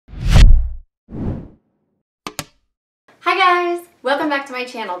Welcome back to my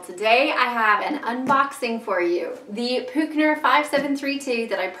channel. Today I have an unboxing for you. The Püchner 5732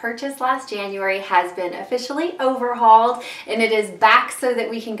 that I purchased last January has been officially overhauled and it is back so that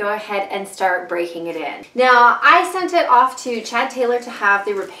we can go ahead and start breaking it in. Now I sent it off to Chad Taylor to have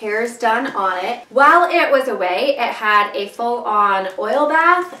the repairs done on it. While it was away, it had a full-on oil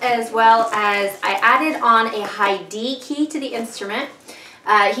bath as well as I added on a high D key to the instrument.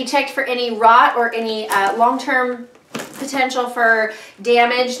 He checked for any rot or any long-term potential for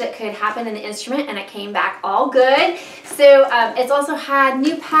damage that could happen in the instrument, and it came back all good. So it's also had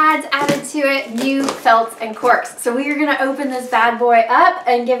new pads added to it, new felts and corks. So we are going to open this bad boy up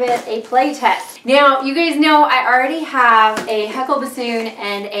and give it a play test. Now you guys know I already have a Heckle Bassoon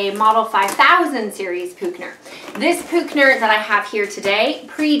and a Model 5000 series Püchner. This Püchner that I have here today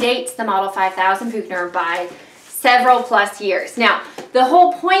predates the Model 5000 Püchner by several plus years. Now, the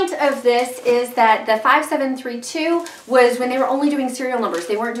whole point of this is that the 5732 was when they were only doing serial numbers.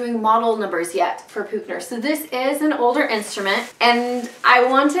 They weren't doing model numbers yet for Püchner. So this is an older instrument, and I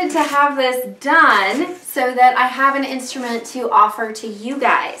wanted to have this done so that I have an instrument to offer to you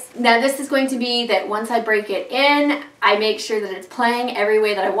guys. Now, this is going to be that once I break it in, I make sure that it's playing every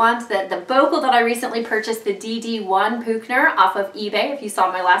way that I want. That the vocal that I recently purchased, the DD1 Püchner off of eBay, if you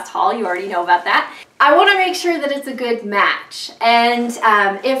saw my last haul, you already know about that. I want to make sure that it's a good match, and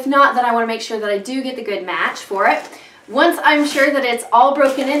if not, then I want to make sure that I do get the good match for it. Once I'm sure that it's all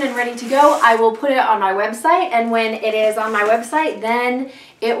broken in and ready to go, I will put it on my website, and when it is on my website, then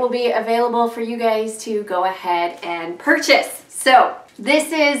it will be available for you guys to go ahead and purchase. So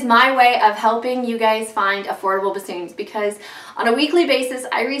this is my way of helping you guys find affordable bassoons, because on a weekly basis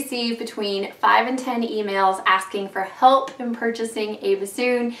I receive between 5 and 10 emails asking for help in purchasing a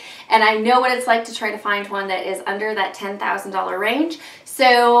bassoon, and I know what it's like to try to find one that is under that $10,000 range.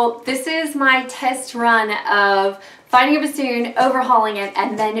 So this is my test run of finding a bassoon, overhauling it,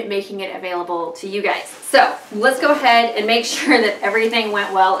 and then making it available to you guys. So let's go ahead and make sure that everything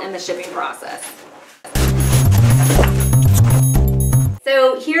went well in the shipping process.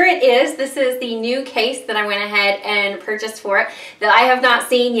 So here it is. This is the new case that I went ahead and purchased for it that I have not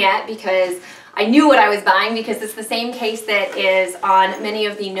seen yet because I knew what I was buying, because it's the same case that is on many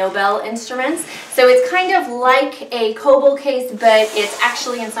of the Nobel instruments. So it's kind of like a Cobalt case, but it's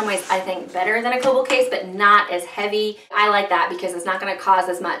actually in some ways I think better than a Cobalt case, but not as heavy. I like that because it's not going to cause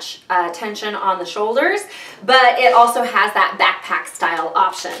as much tension on the shoulders, but it also has that backpack style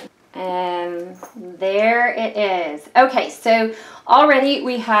option. And there it is. Okay, so already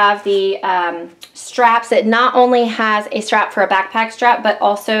we have the straps. It not only has a strap for a backpack strap, but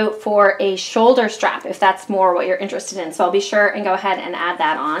also for a shoulder strap, if that's more what you're interested in. So I'll be sure and go ahead and add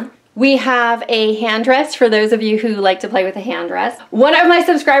that on. We have a hand rest for those of you who like to play with a hand rest. One of my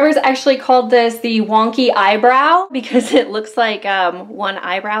subscribers actually called this the wonky eyebrow because it looks like one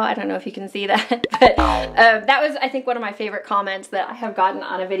eyebrow. I don't know if you can see that, but that was, I think, one of my favorite comments that I have gotten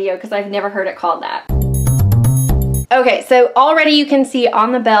on a video because I've never heard it called that. Okay, so already you can see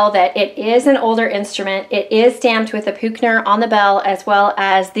on the bell that it is an older instrument. It is stamped with a Püchner on the bell as well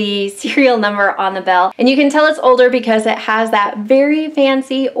as the serial number on the bell. And you can tell it's older because it has that very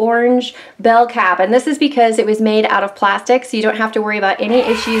fancy orange bell cap. And this is because it was made out of plastic, so you don't have to worry about any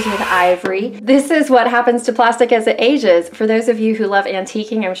issues with ivory. This is what happens to plastic as it ages. For those of you who love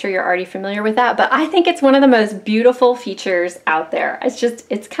antiquing, I'm sure you're already familiar with that, but I think it's one of the most beautiful features out there.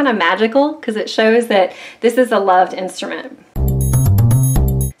 It's kind of magical because it shows that this is a loved instrument.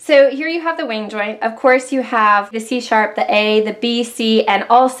 So here you have the wing joint. Of course you have the C sharp, the A, the B, C, and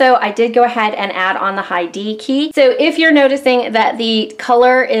also I did go ahead and add on the high D key. So if you're noticing that the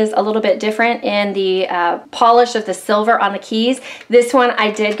color is a little bit different in the polish of the silver on the keys, this one I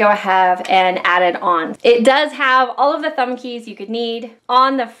did go ahead and added on. It does have all of the thumb keys you could need.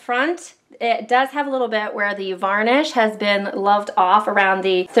 On the front, it does have a little bit where the varnish has been loved off around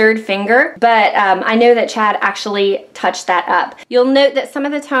the third finger, but I know that Chad actually touched that up. You'll note that some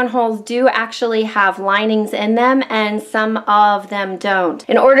of the tone holes do actually have linings in them and some of them don't.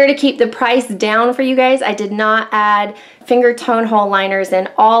 In order to keep the price down for you guys, I did not add finger tone hole liners in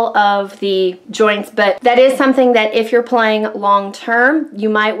all of the joints, but that is something that if you're playing long term, you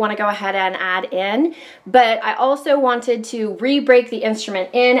might want to go ahead and add in. But I also wanted to re-break the instrument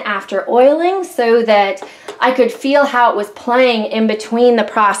in after oiling so that I could feel how it was playing in between the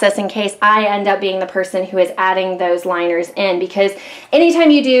process in case I end up being the person who is adding those liners in, because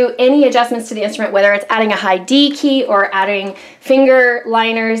anytime you do any adjustments to the instrument, whether it's adding a high D key or adding finger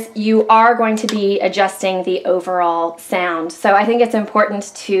liners, you are going to be adjusting the overall sound. So I think it's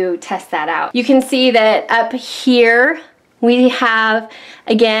important to test that out. You can see that up here We have,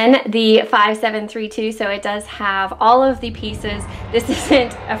 again, the 5732, so it does have all of the pieces. This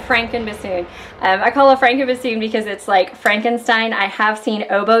isn't a Franken bassoon. I call it a Franken bassoon because it's like Frankenstein. I have seen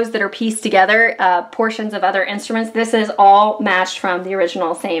oboes that are pieced together, portions of other instruments. This is all matched from the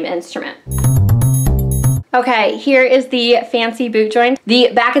original same instrument. Okay, here is the fancy boot joint.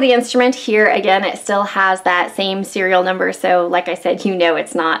 The back of the instrument here, again, it still has that same serial number, so like I said, you know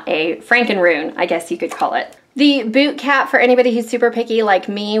it's not a Frankenrune, I guess you could call it. The boot cap, for anybody who's super picky like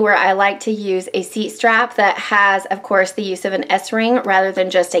me, where I like to use a seat strap that has, of course, the use of an S-ring rather than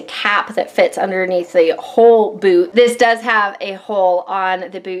just a cap that fits underneath the whole boot. This does have a hole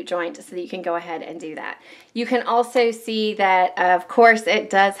on the boot joint so that you can go ahead and do that. You can also see that, of course, it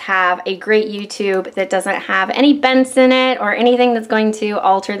does have a great U-tube that doesn't have any bends in it or anything that's going to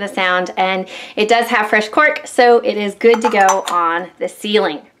alter the sound, and it does have fresh cork, so it is good to go on the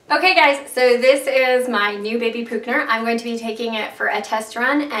ceiling. Okay guys, so this is my new baby Püchner. I'm going to be taking it for a test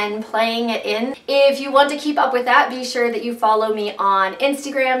run and playing it in. If you want to keep up with that, be sure that you follow me on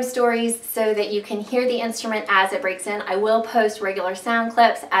Instagram stories so that you can hear the instrument as it breaks in. I will post regular sound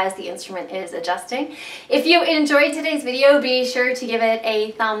clips as the instrument is adjusting. If you enjoyed today's video, be sure to give it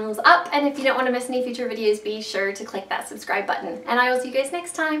a thumbs up, and if you don't want to miss any future videos, be sure to click that subscribe button. And I will see you guys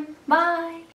next time. Bye!